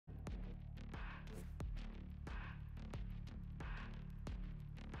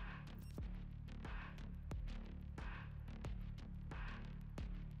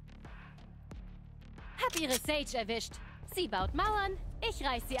Hab ihre Sage erwischt. Sie baut Mauern, ich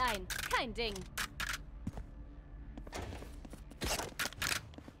reiß sie ein. Kein Ding.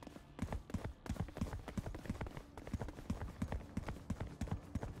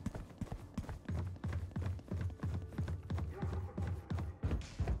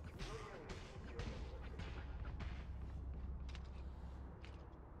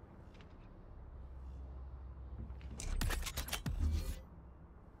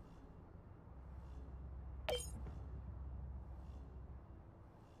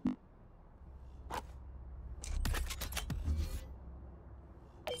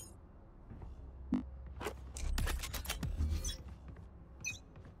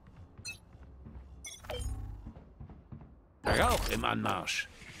 Rauch im Anmarsch.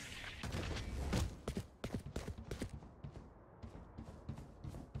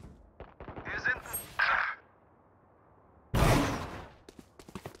 Wir sind...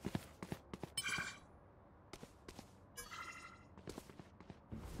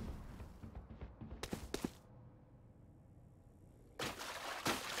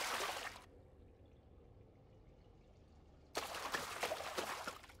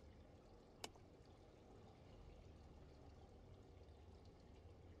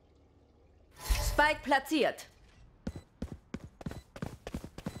 Spike platziert.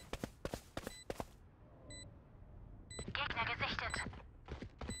 Gegner gesichtet.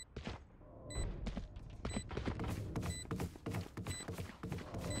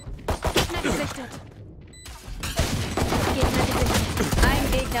 Gegner gesichtet. Gegner gesichtet.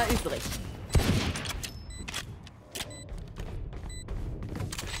 Ein Gegner übrig.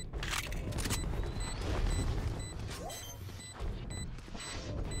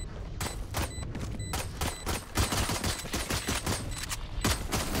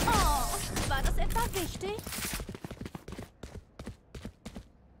 War das etwa wichtig?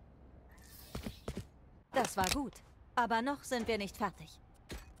 Das war gut. Aber noch sind wir nicht fertig.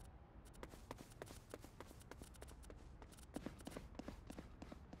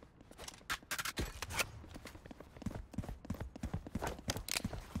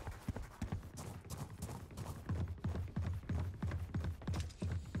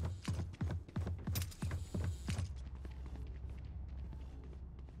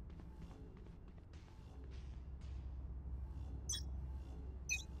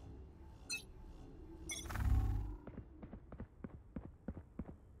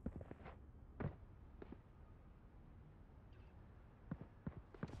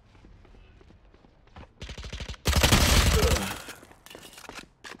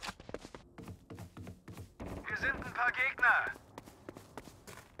 Wir sind ein paar Gegner.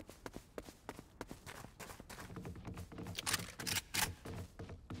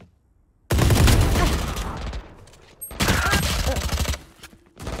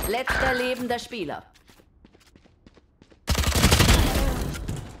 Letzter lebender Spieler.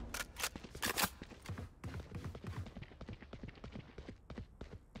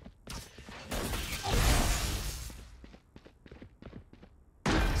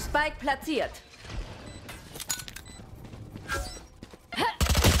 Spike platziert.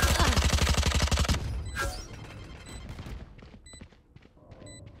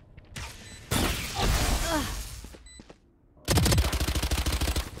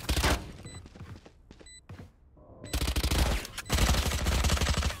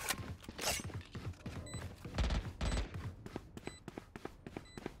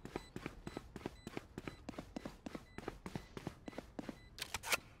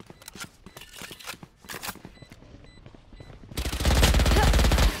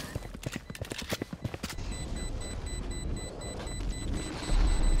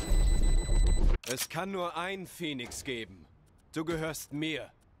 Es kann nur einen Phoenix geben. Du gehörst mir.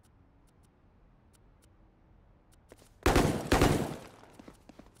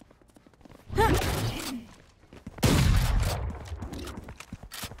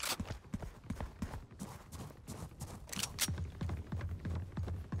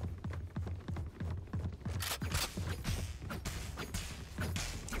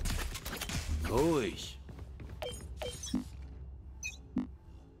 Ruhig.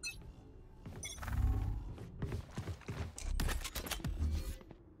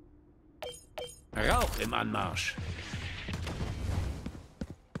 Rauch im Anmarsch.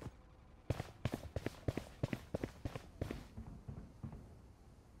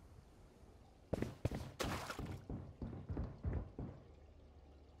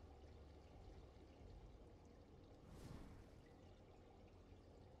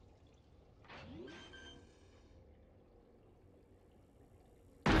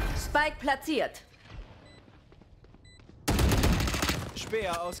 Spike platziert.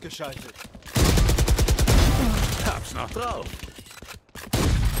 Speer ausgeschaltet. Hab's noch drauf.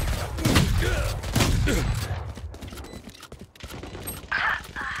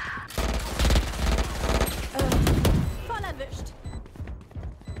 Voll erwischt.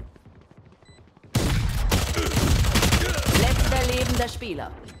 Letzter lebender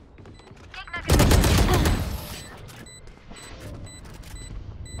Spieler.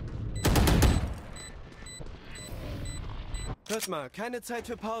 Hört mal, keine Zeit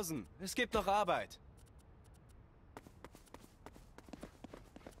für Pausen. Es gibt noch Arbeit.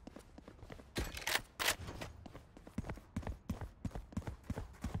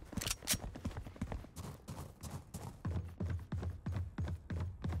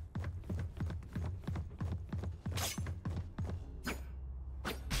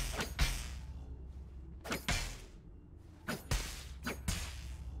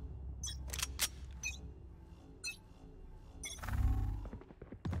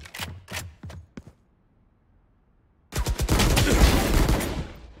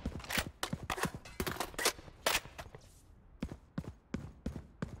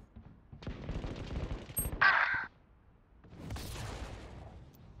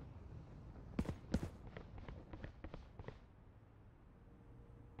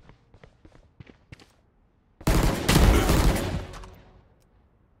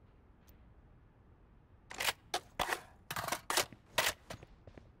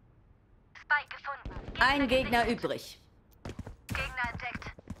 Ein Gegner übrig. Gegner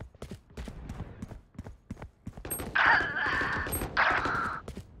entdeckt.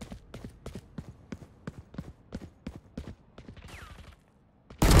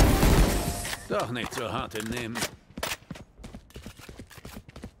 Doch nicht so hart im Nehmen.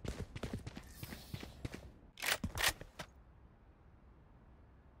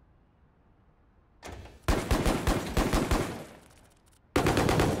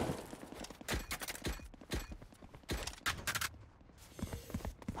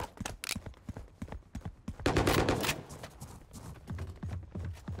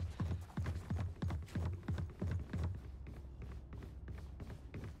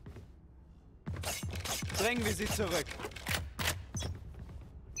 Drängen wir sie zurück.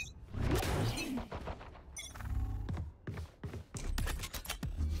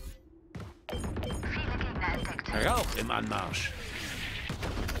 Viele Gegner entdeckt. Rauch im Anmarsch.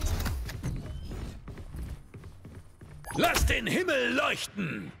 Lass den Himmel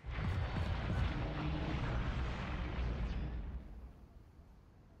leuchten!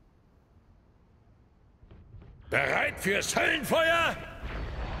 Bereit fürs Höllenfeuer?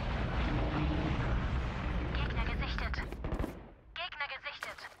 Gegner gesichtet. Gegner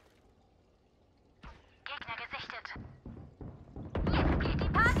gesichtet. Gegner gesichtet. Jetzt geht die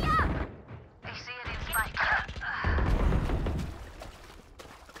Party ab. Ich sehe den Spike.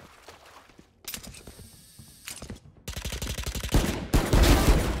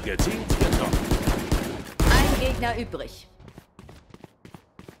 Gezielt getroffen. Ein Gegner übrig.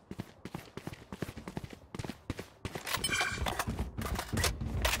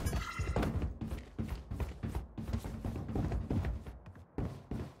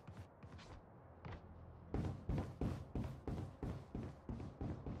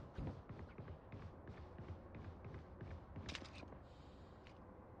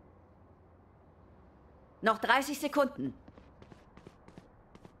 Noch 30 Sekunden.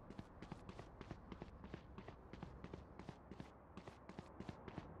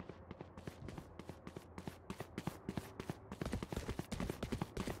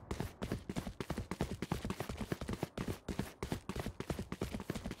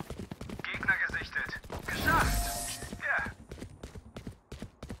 Gegner gesichtet. Geschafft. Ja.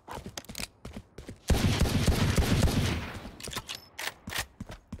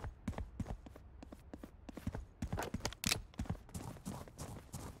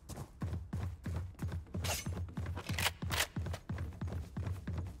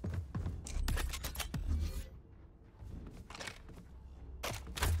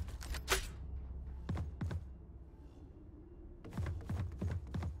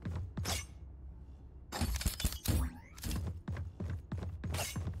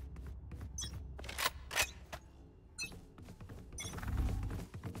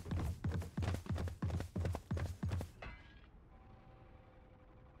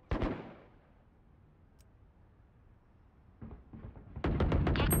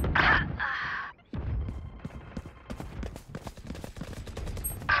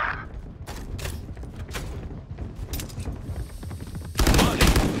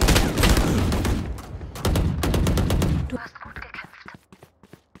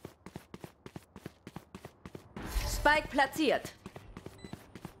 Spike platziert.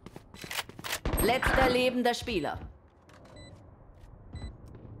 Letzter lebender Spieler.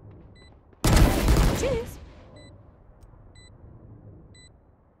 Tschüss.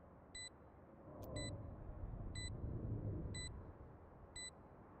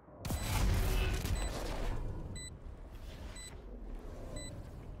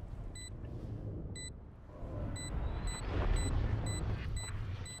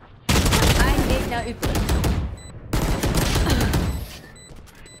 Ein Gegner übrig.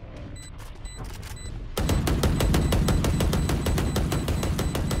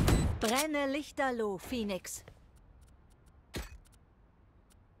 Brenne lichterloh, Phoenix.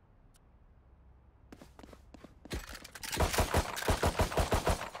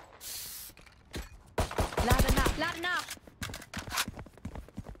 Lade nach, lade nach.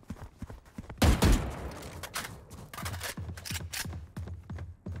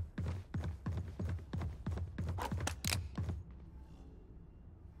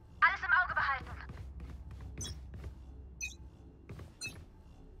 Alles im Auge behalten.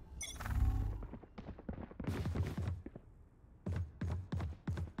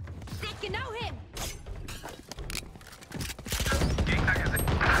 Seht genau hin!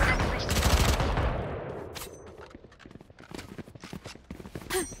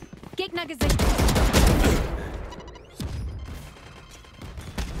 Gegner gesichtet.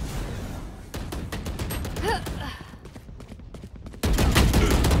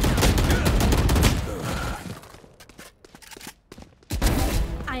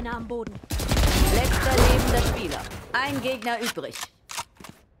 Einer am Boden. Letzter lebender Spieler. Ein Gegner übrig.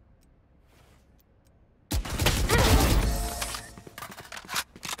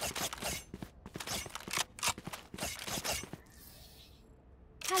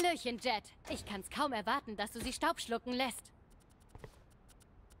 Hallöchen, Jet. Ich kann's kaum erwarten, dass du sie Staub schlucken lässt.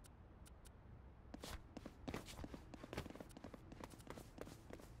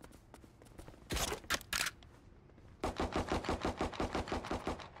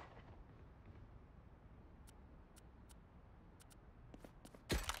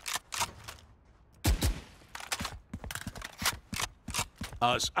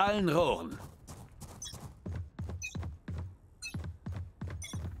 Aus allen Rohren.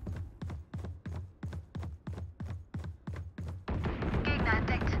 Gegner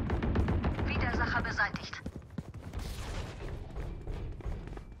entdeckt. Widersacher beseitigt.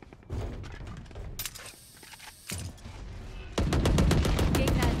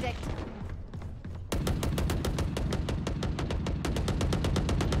 Gegner entdeckt.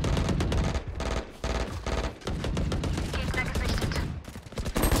 Gegner gesichtet.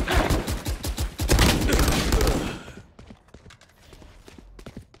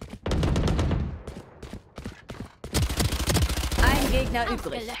 Ein Gegner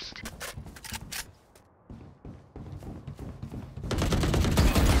übrig. Ausgelöscht.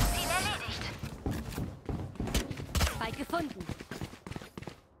 Ziel erledigt. Spike gefunden.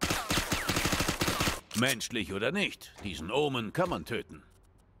 Menschlich oder nicht, diesen Omen kann man töten.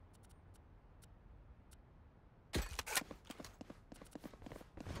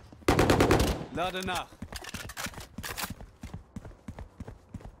 Lade nach.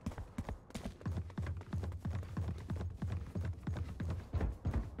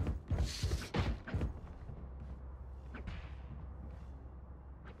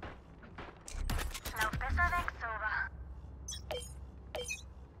 Lauf besser weg, Sova.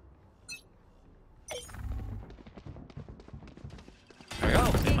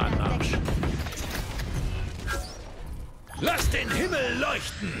 Rauch im Anmarsch. Lass den Himmel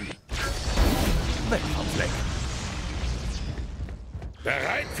leuchten! Weg vom Fleck.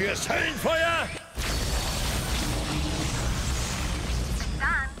 Bereit fürs Höllenfeuer?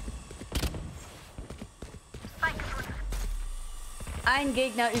 Dann. Spike gefunden. Ein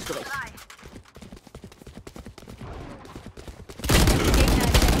Gegner übrig. 3. Gegner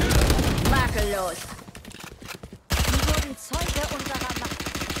entdeckt. Makellos. Sie wurden Zeuge unserer Macht.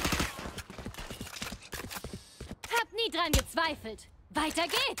 Hab nie dran gezweifelt. Weiter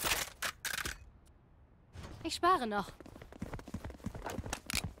geht's! Ich spare noch.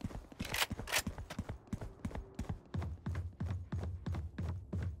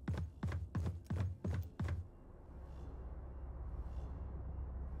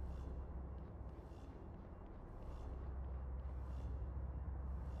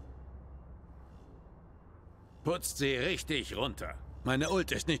 Putzt sie richtig runter. Meine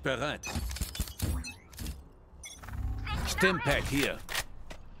Ult ist nicht bereit. Stimpack hier.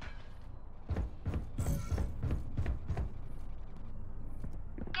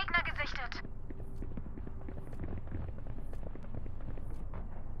 Gegner gesichtet.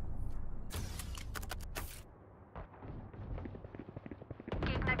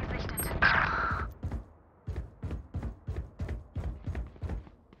 Gegner gesichtet.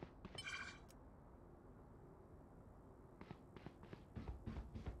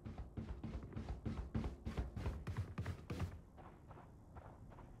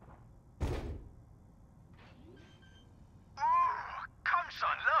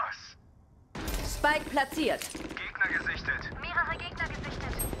 Spike platziert. Gegner gesichtet. Mehrere Gegner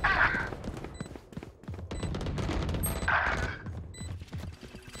gesichtet.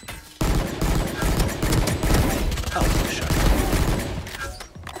 Ausgeschaltet.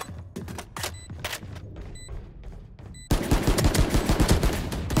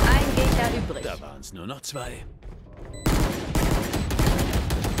 Ein Gegner übrig. Da waren es nur noch 2.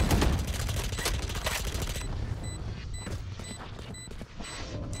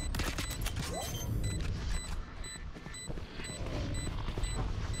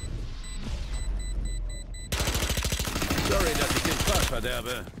 Sorry, dass ich den Spaß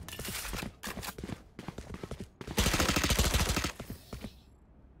verderbe.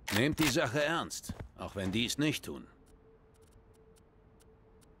 Nehmt die Sache ernst, auch wenn die es nicht tun.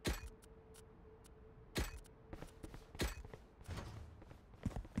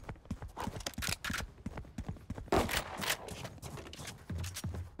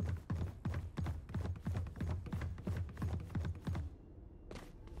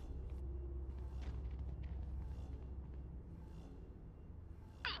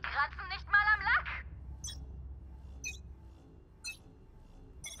 Die kratzen nicht mal am Lack.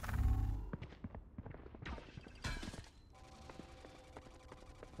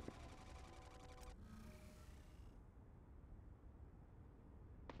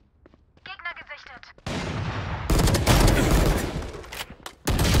 Gegner gesichtet.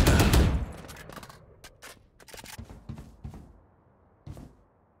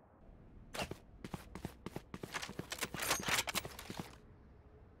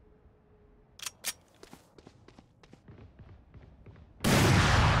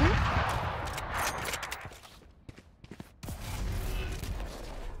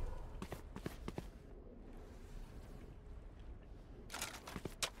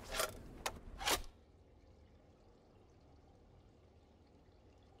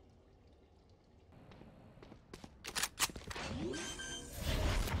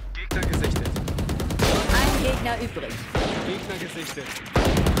 Gegner gesichtet. Ein Gegner übrig. Gegner gesichtet.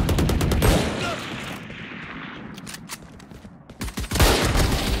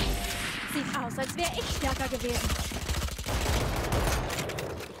 Sieht aus, als wäre ich stärker gewesen.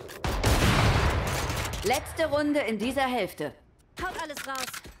 Letzte Runde in dieser Hälfte. Haut alles raus.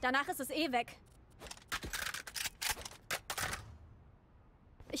 Danach ist es eh weg.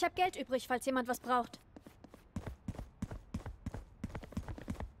 Ich habe Geld übrig, falls jemand was braucht.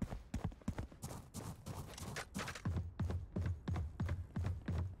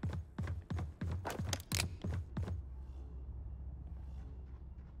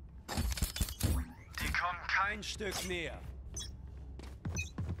 Die kommen kein Stück näher.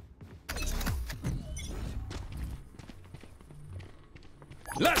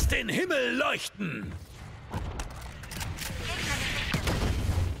 Lass den Himmel leuchten!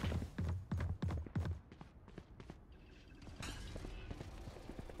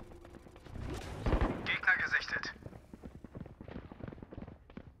 Gegner gesichtet.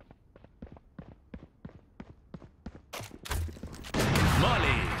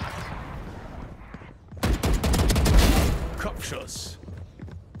 Molly! Kopfschuss.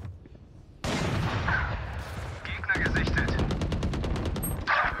 Gegner gesichtet.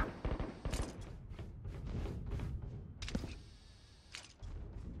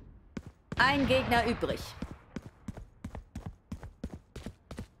 Ein Gegner übrig.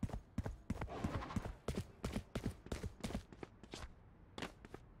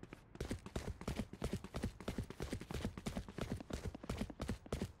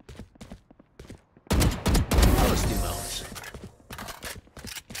 Aus die Maus.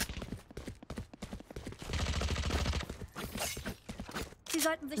 Sie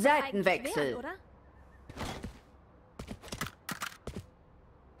sollten sich Seitenwechsel. wehren, oder?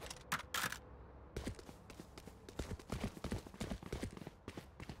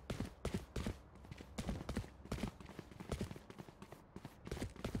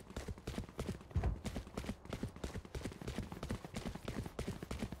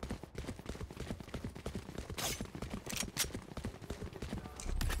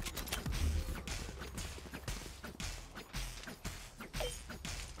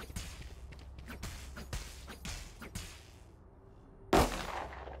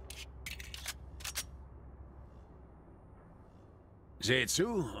 Seht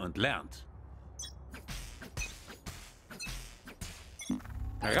zu und lernt.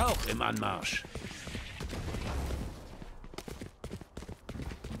 Rauch im Anmarsch.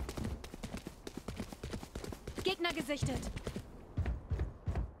 Gegner gesichtet.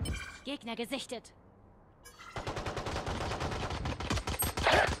 Gegner gesichtet.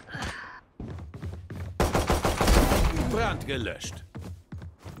 Brand gelöscht.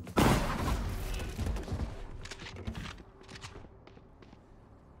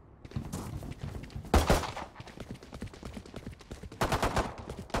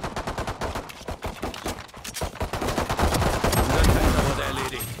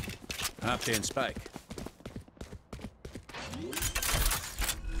 Hab den Spike.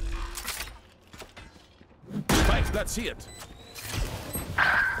 Spike platziert.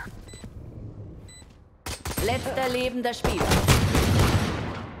 Letzter lebender Spieler.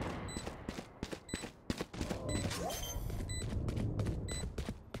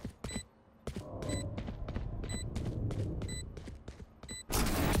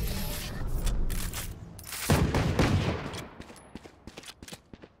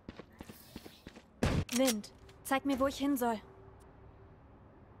 Wind, zeig mir, wo ich hin soll.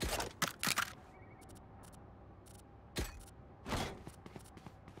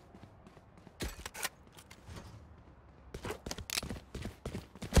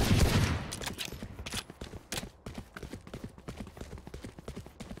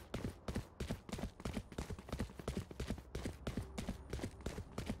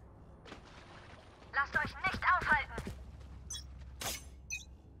 Lasst euch nicht aufhalten.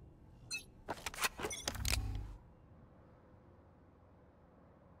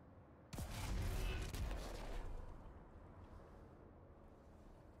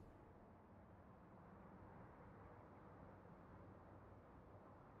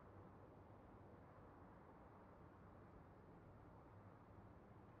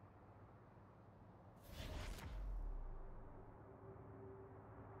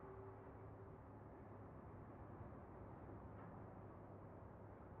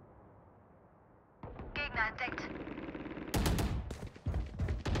 Gegner entdeckt.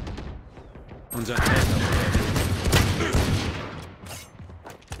 Unser Täter.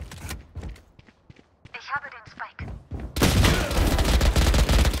 Ich habe den Spike.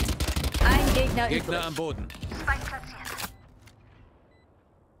 Ein Gegner Gegner übrig. am Boden. Spike platziert.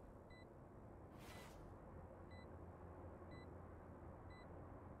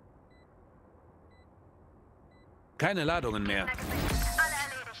 Keine Ladungen mehr. Gegner gesichtet. Alle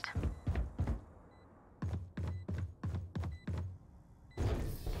erledigt.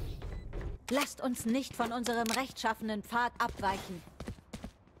 Lasst uns nicht von unserem rechtschaffenen Pfad abweichen.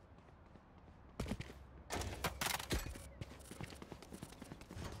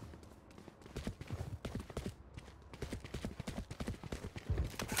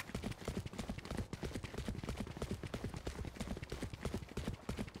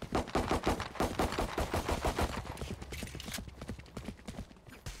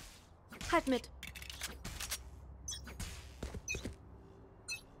 Halt mit.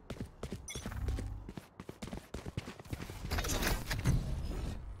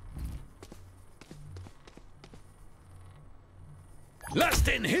 Lass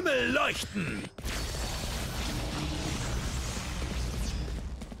den Himmel leuchten!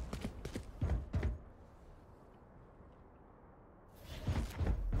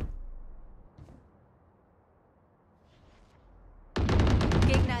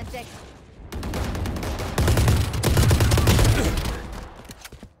 Gegner entdeckt.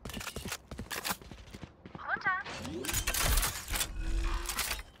 Runter.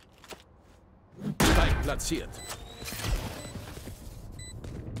 Spike platziert.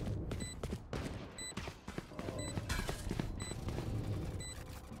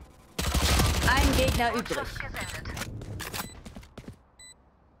 Ein Gegner übrig. Schuss gesendet.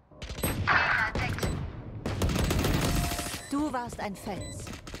 Gegner entdeckt. Du warst ein Fels.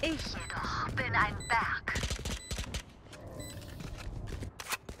 Ich jedoch bin ein Berg.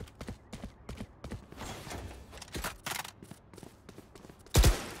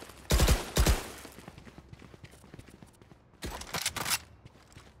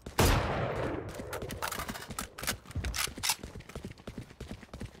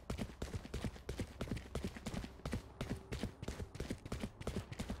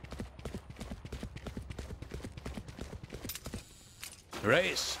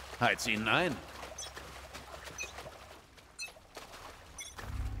 Race, heiz ihn ein.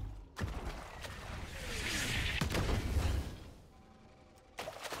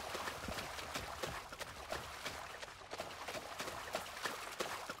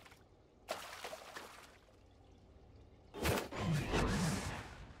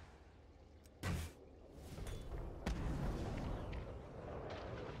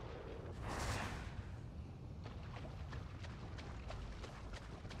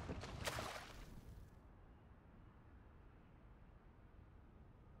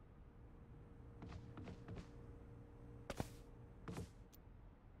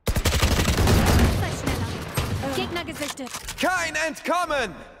 Gegner gesichtet. Kein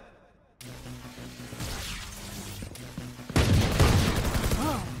Entkommen!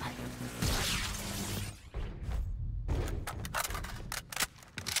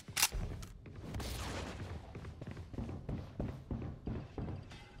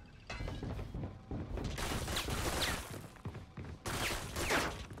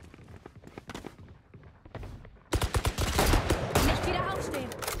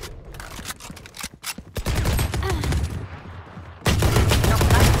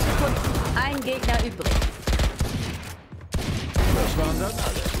 Gegner übrig. Das waren dann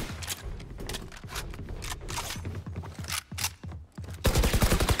alle.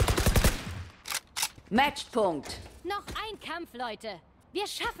 Matchpunkt. Noch ein Kampf, Leute. Wir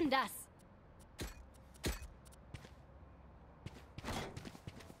schaffen das.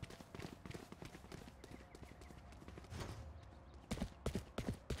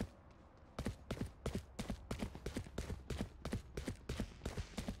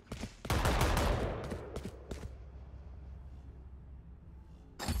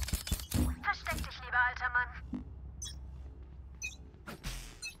 Versteck dich lieber, alter Mann.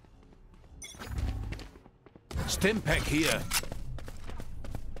 Stimpack hier.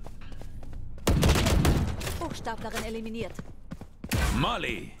 Hochstaplerin eliminiert.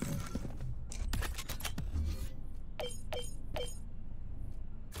 Molly.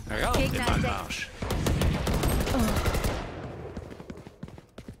 Raum im Gegner entdeckt. Anmarsch.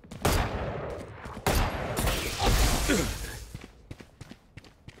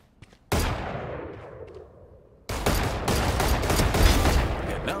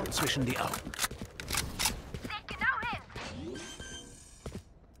 Genau zwischen die Augen. Seht genau hin.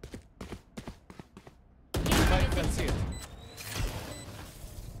 Weit platziert.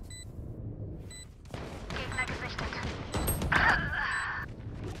 Gegner gesichtet.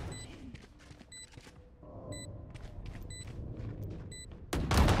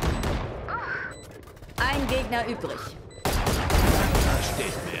 Ein Gegner übrig. Da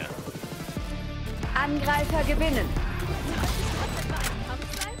steht mehr. Angreifer gewinnen.